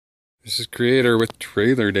This is Creator with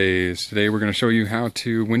Trailer Days. Today we're going to show you how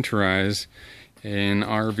to winterize an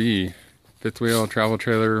RV. Fifth wheel, travel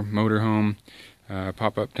trailer, motorhome,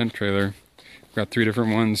 pop-up tent trailer. We've got 3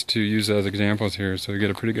 different ones to use as examples here so you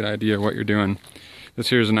get a pretty good idea of what you're doing. This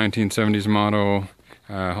here is a 1970s model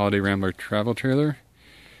Holiday Rambler travel trailer.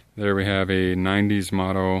 There we have a 90s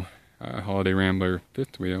model Holiday Rambler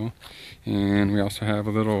fifth wheel. And we also have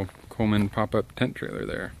a little Coleman pop-up tent trailer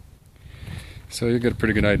there. So you get a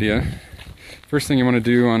pretty good idea. First thing you want to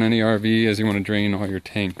do on any RV is you want to drain all your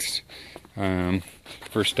tanks.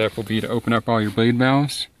 First step will be to open up all your blade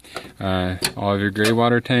valves, all of your gray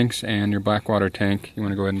water tanks and your black water tank. You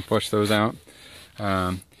want to go ahead and flush those out.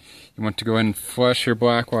 You want to go ahead and flush your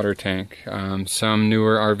black water tank. Some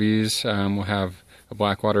newer RVs will have a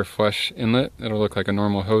black water flush inlet. It'll look like a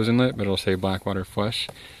normal hose inlet, but it'll say black water flush.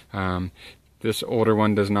 This older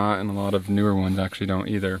one does not, and a lot of newer ones actually don't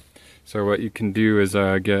either. So what you can do is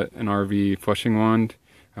get an RV flushing wand.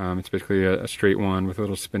 It's basically a straight wand with a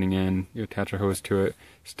little spinning end. You attach a hose to it,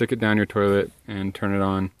 stick it down your toilet, and turn it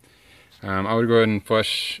on. I would go ahead and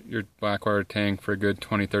flush your black water tank for a good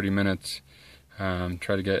 20-30 minutes.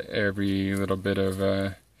 Try to get every little bit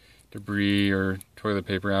of debris or toilet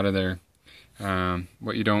paper out of there.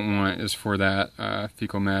 What you don't want is for that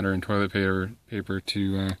fecal matter and toilet paper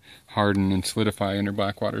to harden and solidify in your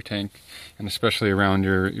black water tank, and especially around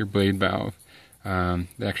your blade valve.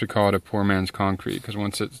 They actually call it a poor man's concrete because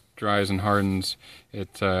once it dries and hardens,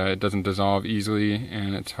 it doesn't dissolve easily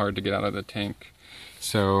and it's hard to get out of the tank.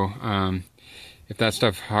 So if that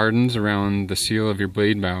stuff hardens around the seal of your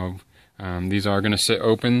blade valve, these are going to sit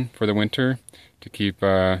open for the winter to keep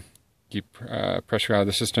pressure out of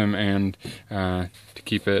the system and to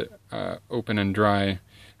keep it open and dry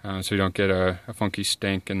so you don't get a funky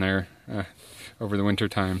stank in there over the winter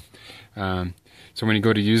time. So when you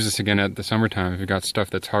go to use this again at the summertime, if you've got stuff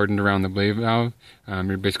that's hardened around the blade valve,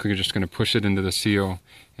 you're basically just going to push it into the seal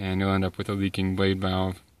and you'll end up with a leaking blade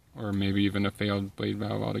valve or maybe even a failed blade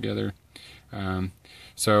valve altogether.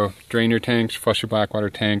 So drain your tanks, flush your black water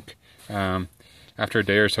tank. After a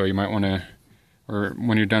day or so you might want to, or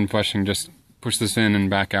when you're done flushing, just push this in and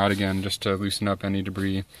back out again just to loosen up any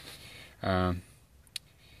debris.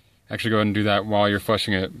 Actually go ahead and do that while you're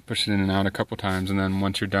flushing it. Push it in and out a couple times, and then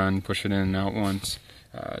once you're done, push it in and out once,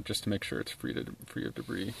 just to make sure it's free of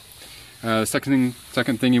debris. Second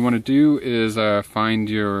thing you want to do is find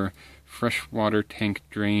your freshwater tank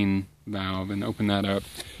drain valve and open that up.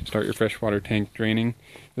 Start your freshwater tank draining.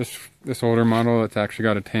 This older model, it's actually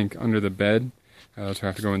got a tank under the bed. So I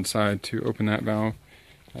have to go inside to open that valve.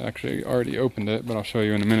 I actually already opened it, but I'll show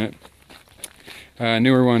you in a minute.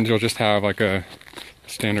 Newer ones, you'll just have like a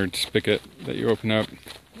standard spigot that you open up,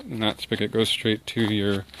 and that spigot goes straight to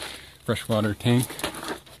your freshwater tank.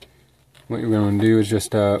 What you're going to do is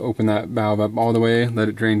just open that valve up all the way, let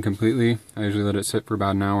it drain completely. I usually let it sit for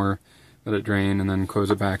about an hour, let it drain, and then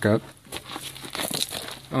close it back up.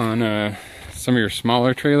 On some of your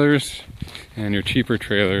smaller trailers and your cheaper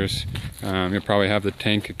trailers, you'll probably have the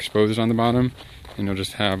tank exposed on the bottom, and you'll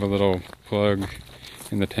just have a little plug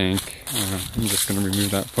in the tank. I'm just going to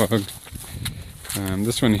remove that plug.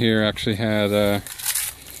 This one here actually had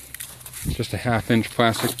just a 1/2-inch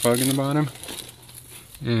plastic plug in the bottom,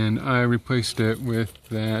 and I replaced it with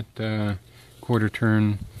that 1/4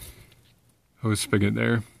 turn hose spigot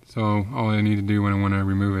there. So all I need to do when I want to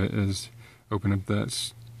remove it is open up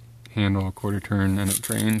that handle, 1/4 turn, and it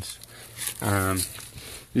drains.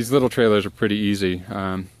 These little trailers are pretty easy. Go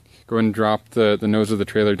ahead and drop the nose of the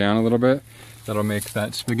trailer down a little bit. That'll make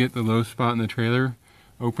that spigot the low spot in the trailer.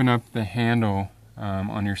 Open up the handle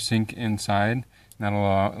on your sink inside. And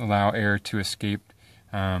that'll allow air to escape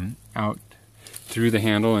out through the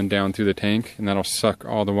handle and down through the tank, and that'll suck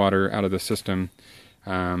all the water out of the system.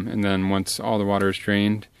 And then once all the water is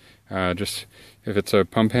drained, just if it's a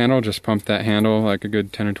pump handle, just pump that handle like a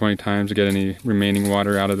good 10 or 20 times to get any remaining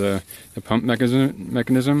water out of the pump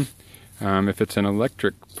mechanism. If it's an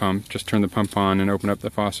electric pump, just turn the pump on and open up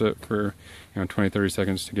the faucet for 20-30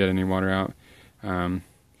 seconds to get any water out.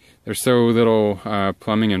 There's so little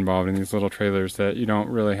plumbing involved in these little trailers that you don't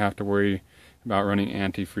really have to worry about running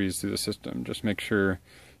antifreeze through the system. Just make sure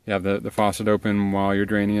you have the faucet open while you're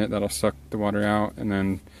draining it. That'll suck the water out, and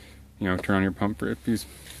then turn on your pump for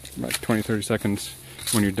about 20-30 seconds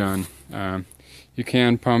when you're done. You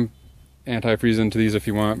can pump antifreeze into these if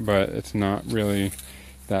you want, but it's not really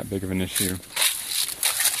that big of an issue.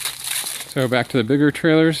 So back to the bigger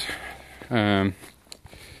trailers.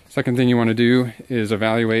 Second thing you want to do is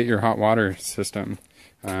evaluate your hot water system.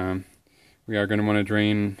 We are going to want to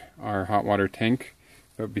drain our hot water tank,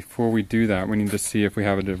 but before we do that, we need to see if we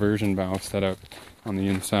have a diversion valve set up on the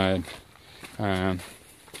inside.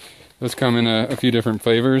 Those come in a few different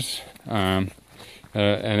flavors, and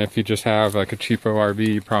if you just have like a cheapo RV,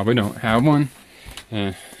 you probably don't have one.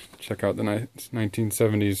 Check out the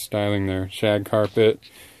 1970s styling there. Shag carpet,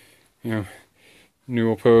 you know,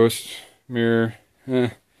 newel post, mirror.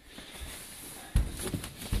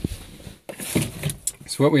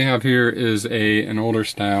 So what we have here is an older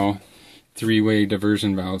style 3-way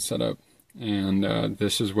diversion valve setup, and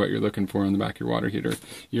this is what you're looking for in the back of your water heater.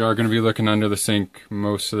 You are going to be looking under the sink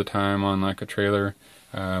most of the time on like a trailer,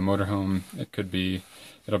 motorhome.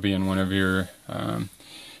 It'll be in one of your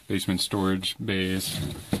basement storage bays.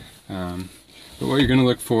 But what you're going to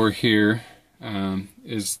look for here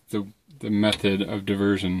is the method of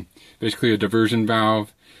diversion. Basically, a diversion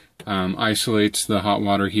valve isolates the hot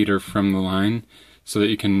water heater from the line so that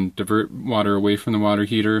you can divert water away from the water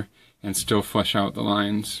heater and still flush out the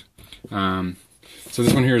lines. So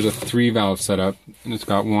this one here is a 3-valve setup, and it's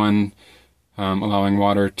got one allowing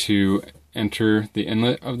water to enter the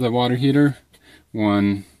inlet of the water heater,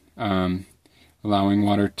 one allowing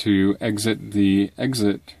water to exit the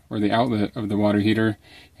exit or the outlet of the water heater,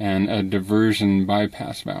 and a diversion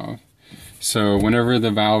bypass valve. So whenever the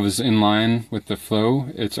valve is in line with the flow,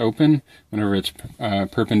 it's open. Whenever it's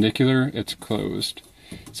perpendicular, it's closed.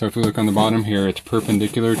 So if we look on the bottom here, it's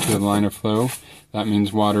perpendicular to the line of flow. That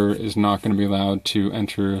means water is not going to be allowed to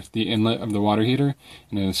enter the inlet of the water heater,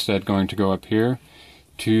 and instead going to go up here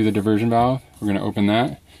to the diversion valve. We're going to open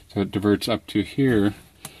that, so it diverts up to here.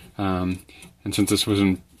 And since this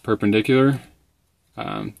wasn't perpendicular,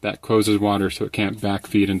 that closes water so it can't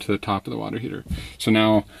backfeed into the top of the water heater. So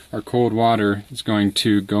now our cold water is going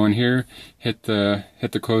to go in here, hit the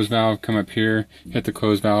close valve, come up here, hit the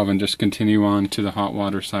close valve, and just continue on to the hot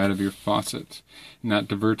water side of your faucets. And that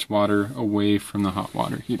diverts water away from the hot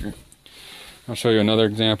water heater. I'll show you another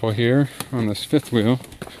example here on this 5th wheel.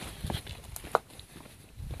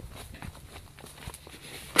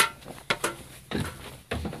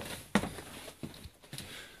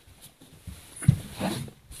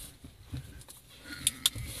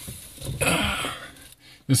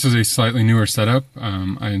 This is a slightly newer setup.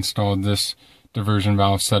 I installed this diversion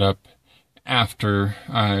valve setup after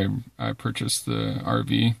I purchased the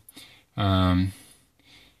RV.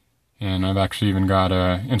 And I've actually even got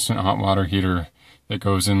an instant hot water heater that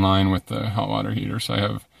goes in line with the hot water heater. So I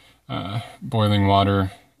have boiling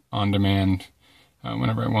water on demand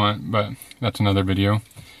whenever I want, but that's another video.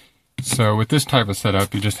 So with this type of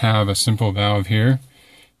setup, you just have a simple valve here.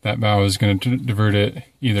 That valve is going to divert it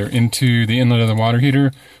either into the inlet of the water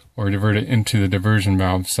heater or divert it into the diversion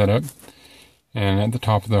valve setup. And at the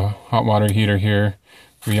top of the hot water heater here,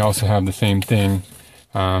 we also have the same thing.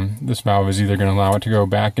 This valve is either going to allow it to go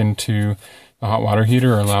back into the hot water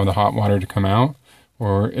heater or allow the hot water to come out,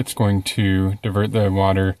 or it's going to divert the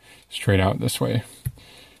water straight out this way.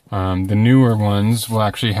 The newer ones will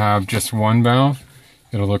actually have just one valve.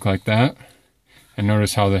 It'll look like that. And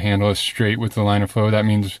notice how the handle is straight with the line of flow. That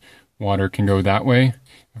means water can go that way.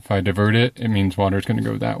 If I divert it, it means water is going to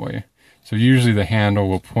go that way. So usually the handle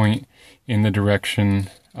will point in the direction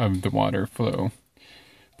of the water flow.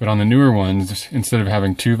 But on the newer ones, instead of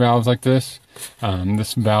having 2 valves like this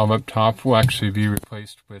valve up top will actually be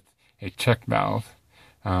replaced with a check valve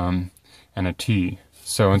and a T.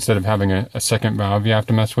 So instead of having a second valve you have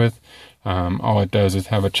to mess with, all it does is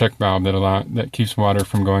have a check valve that keeps water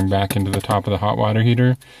from going back into the top of the hot water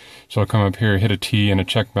heater. So I'll come up here, hit a T and a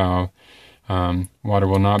check valve. Water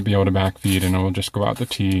will not be able to backfeed, and it will just go out the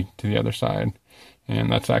T to the other side.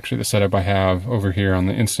 And that's actually the setup I have over here on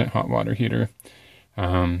the instant hot water heater.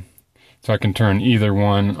 So I can turn either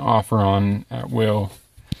one off or on at will.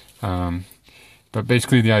 But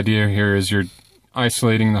basically the idea here is you're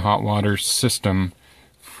isolating the hot water system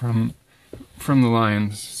from the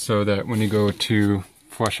lines so that when you go to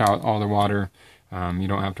flush out all the water, you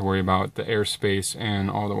don't have to worry about the airspace and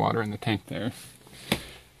all the water in the tank there.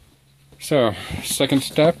 So, second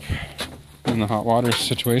step in the hot water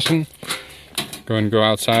situation, go ahead and go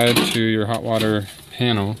outside to your hot water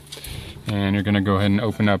panel, and you're going to go ahead and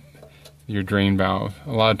open up your drain valve.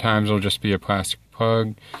 A lot of times it'll just be a plastic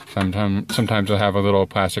plug. Sometimes it'll have a little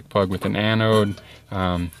plastic plug with an anode.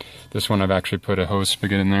 This one I've actually put a hose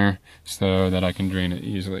spigot in there so that I can drain it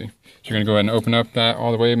easily. So you're going to go ahead and open up that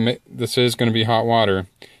all the way. This is going to be hot water.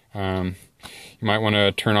 You might want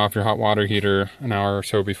to turn off your hot water heater an hour or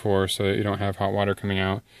so before so that you don't have hot water coming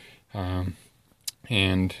out.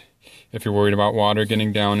 And if you're worried about water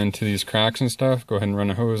getting down into these cracks and stuff, go ahead and run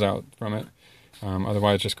a hose out from it.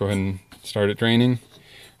 Otherwise, just go ahead and start it draining.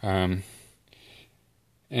 And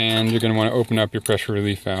you're going to want to open up your pressure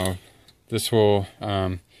relief valve. This will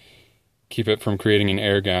keep it from creating an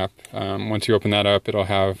air gap. Once you open that up, it'll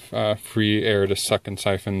have free air to suck and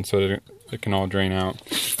siphon so that it can all drain out.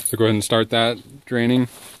 So go ahead and start that draining.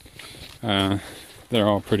 They're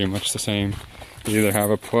all pretty much the same. You either have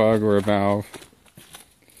a plug or a valve.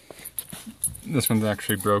 This one's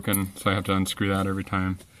actually broken, so I have to unscrew that every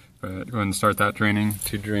time. But go ahead and start that draining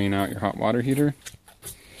to drain out your hot water heater.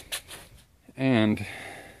 And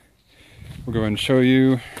we'll go ahead and show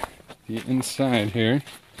you the inside here.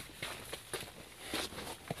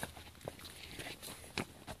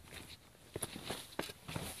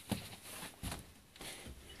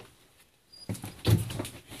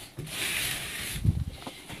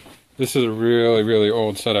 This is a really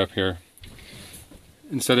old setup here.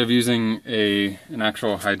 Instead of using an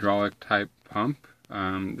actual hydraulic type pump,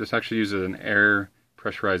 this actually uses an air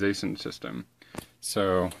pressurization system.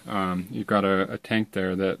 So you've got a tank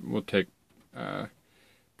there that will take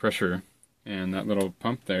pressure, and that little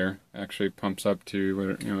pump there actually pumps up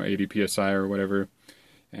to 80 psi or whatever,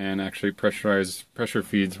 and actually pressure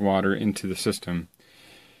feeds water into the system.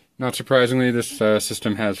 Not surprisingly, this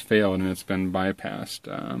system has failed and it's been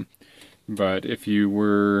bypassed. But if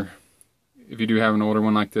you do have an older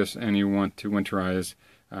one like this and you want to winterize,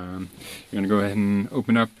 you're going to go ahead and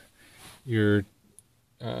open up your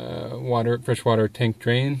freshwater tank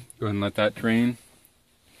drain. Go ahead and let that drain.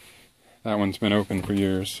 That one's been open for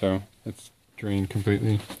years, so it's drained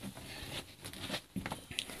completely.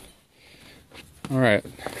 Alright,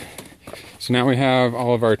 so now we have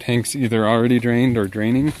all of our tanks either already drained or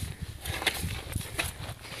draining.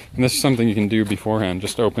 And this is something you can do beforehand.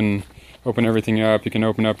 Just open everything up. You can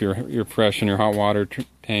open up your fresh and your hot water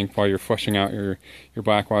tank while you're flushing out your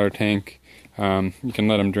black water tank. You can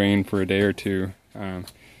let them drain for a day or two. And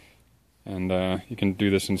you can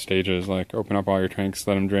do this in stages, like open up all your tanks,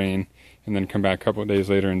 let them drain, and then come back a couple of days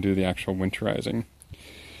later and do the actual winterizing.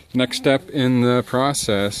 Next step in the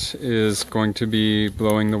process is going to be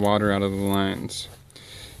blowing the water out of the lines.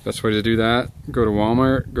 Best way to do that, go to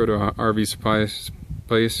Walmart, go to a RV supply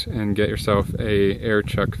place and get yourself a air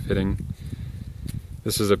chuck fitting.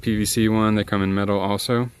 This is a PVC one. They come in metal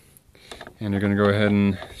also. And you're going to go ahead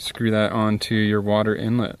and screw that onto your water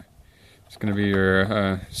inlet. It's going to be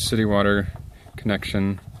your city water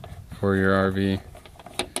connection for your RV.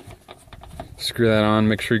 Screw that on,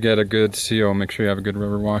 make sure you get a good seal, make sure you have a good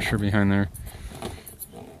rubber washer behind there.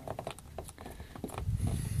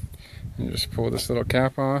 And just pull this little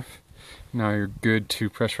cap off. Now you're good to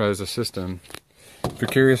pressurize the system. If you're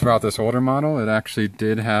curious about this older model, it actually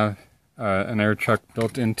did have an air chuck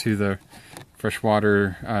built into the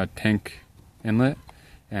freshwater tank inlet,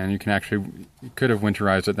 and you could have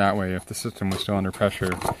winterized it that way if the system was still under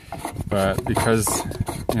pressure. But because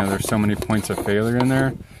there's so many points of failure in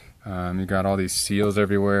there, you got all these seals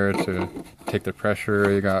everywhere to take the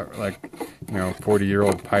pressure. You got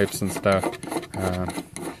 40-year-old pipes and stuff.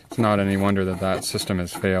 It's not any wonder that system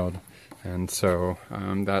has failed, and so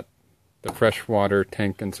the freshwater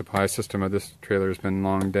tank and supply system of this trailer has been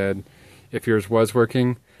long dead. If yours was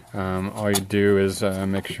working, all you do is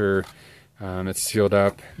make sure it's sealed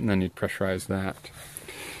up, and then you pressurize that.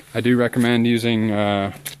 I do recommend using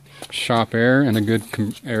shop air and a good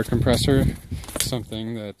air compressor,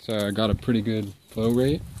 something that's got a pretty good flow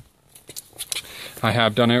rate. I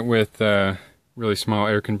have done it with really small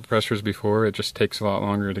air compressors before. It just takes a lot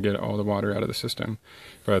longer to get all the water out of the system.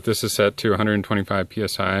 But this is set to 125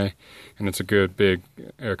 psi, and it's a good big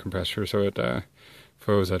air compressor, so it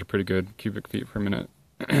flows at a pretty good cubic feet per minute.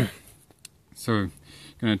 So you're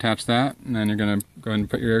going to attach that, and then you're going to go ahead and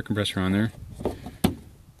put your air compressor on there.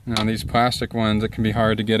 Now these plastic ones, it can be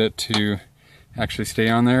hard to get it to actually stay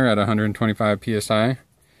on there at 125 psi.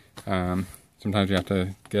 Sometimes you have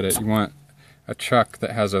to get it. You want a chuck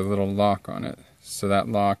that has a little lock on it, so that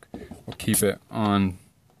lock will keep it on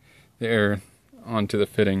the air onto the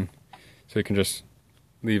fitting, so you can just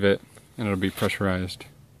leave it and it'll be pressurized.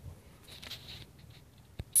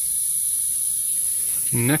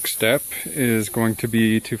 Next step is going to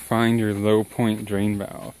be to find your low point drain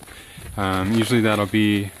valve. Usually that'll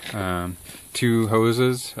be two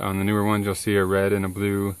hoses. On the newer ones you'll see a red and a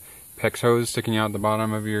blue PEX hose sticking out the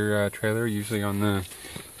bottom of your trailer, usually on the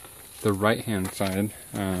right hand side.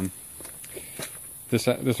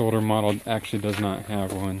 This older model actually does not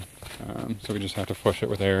have one, so we just have to flush it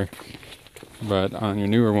with air. But on your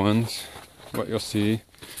newer ones, what you'll see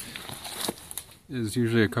is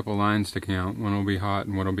usually a couple lines sticking out. One will be hot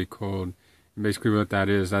and one will be cold. And basically what that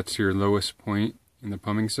is, that's your lowest point in the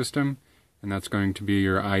pumping system, and that's going to be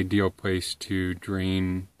your ideal place to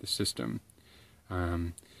drain the system.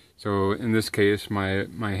 So in this case, my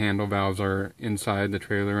handle valves are inside the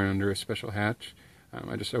trailer and under a special hatch.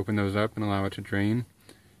 I just open those up and allow it to drain.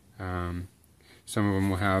 Some of them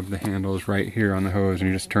will have the handles right here on the hose, and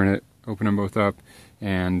you just turn it, open them both up,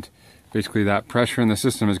 and basically that pressure in the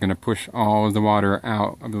system is going to push all of the water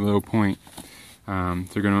out of the low point. So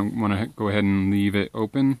you're going to want to go ahead and leave it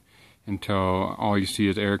open until all you see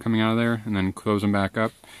is air coming out of there, and then close them back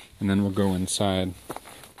up, and then we'll go inside.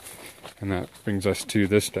 And that brings us to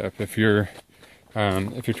this step. If your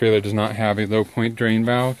trailer does not have a low point drain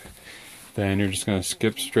valve, then you're just going to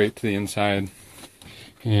skip straight to the inside,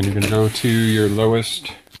 and you're going to go to your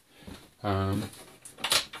lowest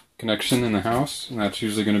connection in the house, and that's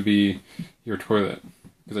usually going to be your toilet,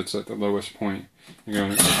 because it's at the lowest point. You're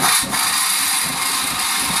going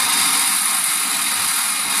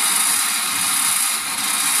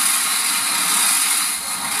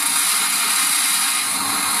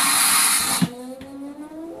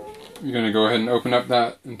to go ahead and open up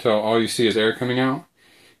that until all you see is air coming out,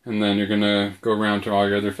 and then you're going to go around to all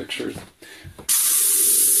your other fixtures.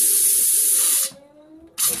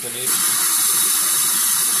 Open each.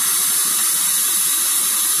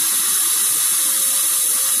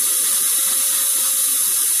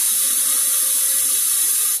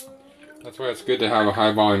 That's why it's good to have a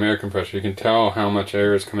high volume air compressor. You can tell how much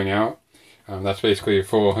air is coming out. That's basically a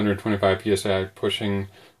full 125 psi pushing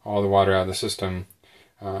all the water out of the system.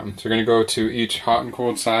 So you're going to go to each hot and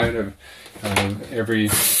cold side of every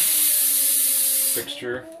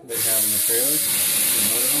fixture that you have in the trailer, in the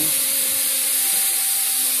motorhome,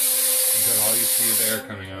 until all you see is air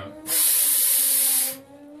coming out.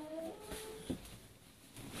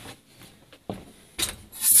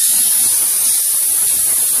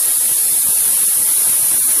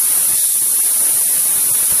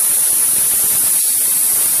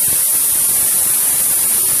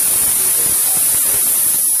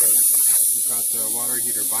 The water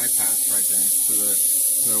heater bypass right there, so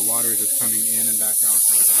the water is just coming in and back out.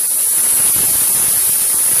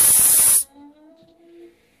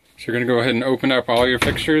 So you're going to go ahead and open up all your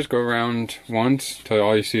fixtures, go around once till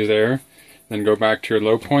all you see is air, then go back to your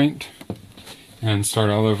low point and start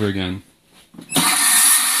all over again.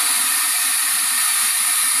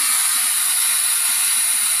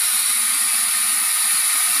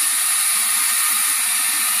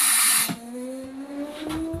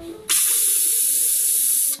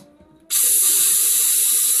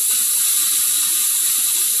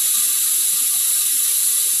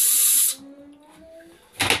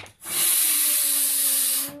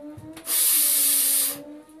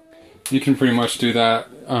 You can pretty much do that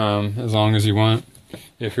as long as you want.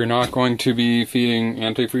 If you're not going to be feeding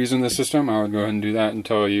antifreeze in the system, I would go ahead and do that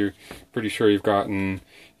until you're pretty sure you've gotten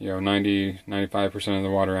 90-95% of the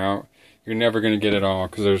water out. You're never going to get it all,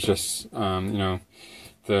 because there's just the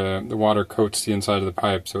water coats the inside of the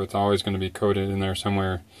pipe, so it's always going to be coated in there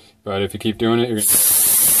somewhere. But if you keep doing it, you're going to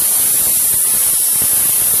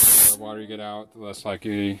the more water you get out, the less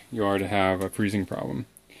likely you are to have a freezing problem.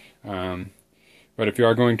 But if you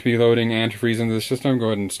are going to be loading antifreeze into the system, go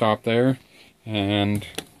ahead and stop there and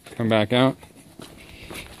come back out.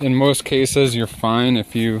 In most cases, you're fine.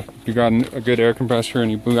 If you got a good air compressor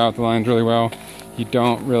and you blew out the lines really well, you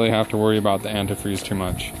don't really have to worry about the antifreeze too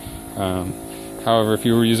much. However, if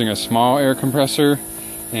you were using a small air compressor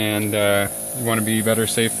and you want to be better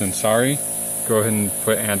safe than sorry, go ahead and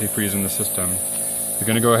put antifreeze in the system. You're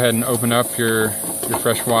going to go ahead and open up your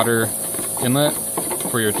freshwater inlet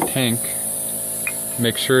for your tank.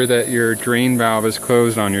 Make sure that your drain valve is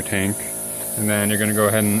closed on your tank, and then you're going to go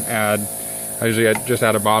ahead and add, I usually just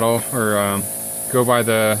add a bottle, or go by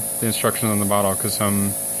the instructions on the bottle, because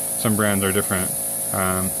some brands are different.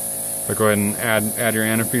 But go ahead and add your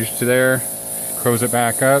antifreeze to there, close it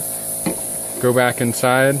back up, go back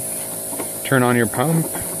inside, turn on your pump.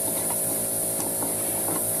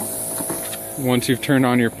 Once you've turned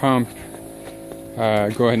on your pump,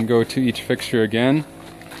 go ahead and go to each fixture again,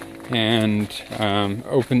 and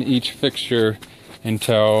open each fixture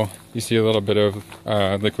until you see a little bit of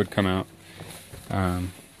liquid come out.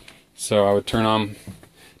 So I would turn on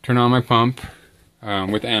my pump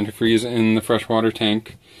with antifreeze in the freshwater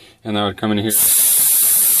tank, and I would come in here,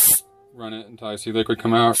 run it until I see liquid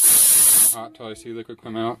come out, hot until I see liquid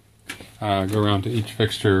come out, go around to each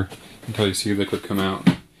fixture until you see liquid come out.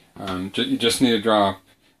 You just need a drop.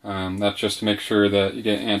 That's just to make sure that you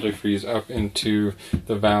get antifreeze up into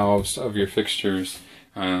the valves of your fixtures,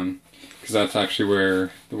 because that's actually where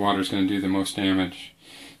the water is going to do the most damage.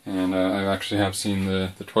 And I actually have seen the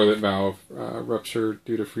toilet valve rupture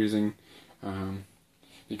due to freezing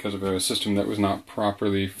because of a system that was not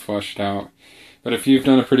properly flushed out. But if you've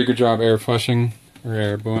done a pretty good job air flushing, or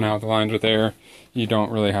air blowing out the lines with air, you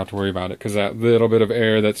don't really have to worry about it, because that little bit of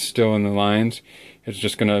air that's still in the lines, it's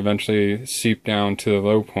just going to eventually seep down to the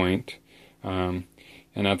low point. And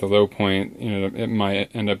at the low point, you know, it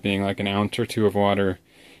might end up being like an ounce or two of water,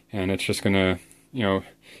 and it's just going to, you know,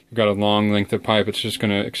 you've got a long length of pipe, it's just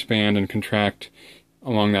going to expand and contract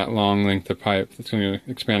along that long length of pipe. It's going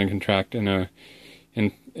to expand and contract in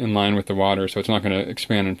line with the water, so it's not going to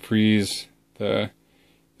expand and freeze the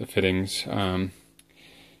fittings. You're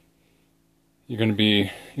going to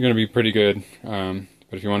be pretty good. But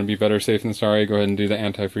if you want to be better safe than sorry, go ahead and do the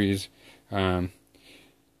antifreeze.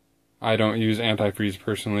 I don't use antifreeze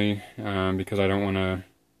personally because I don't want to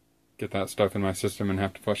get that stuff in my system and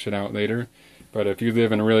have to flush it out later. But if you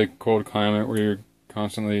live in a really cold climate where you're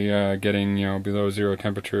constantly getting, you know, below zero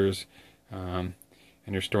temperatures, and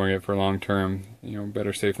you're storing it for long term, you know,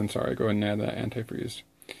 better safe than sorry. Go ahead and add that antifreeze.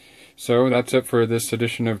 So that's it for this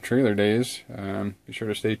edition of Trailer Days. Be sure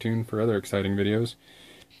to stay tuned for other exciting videos,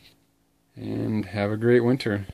 and have a great winter.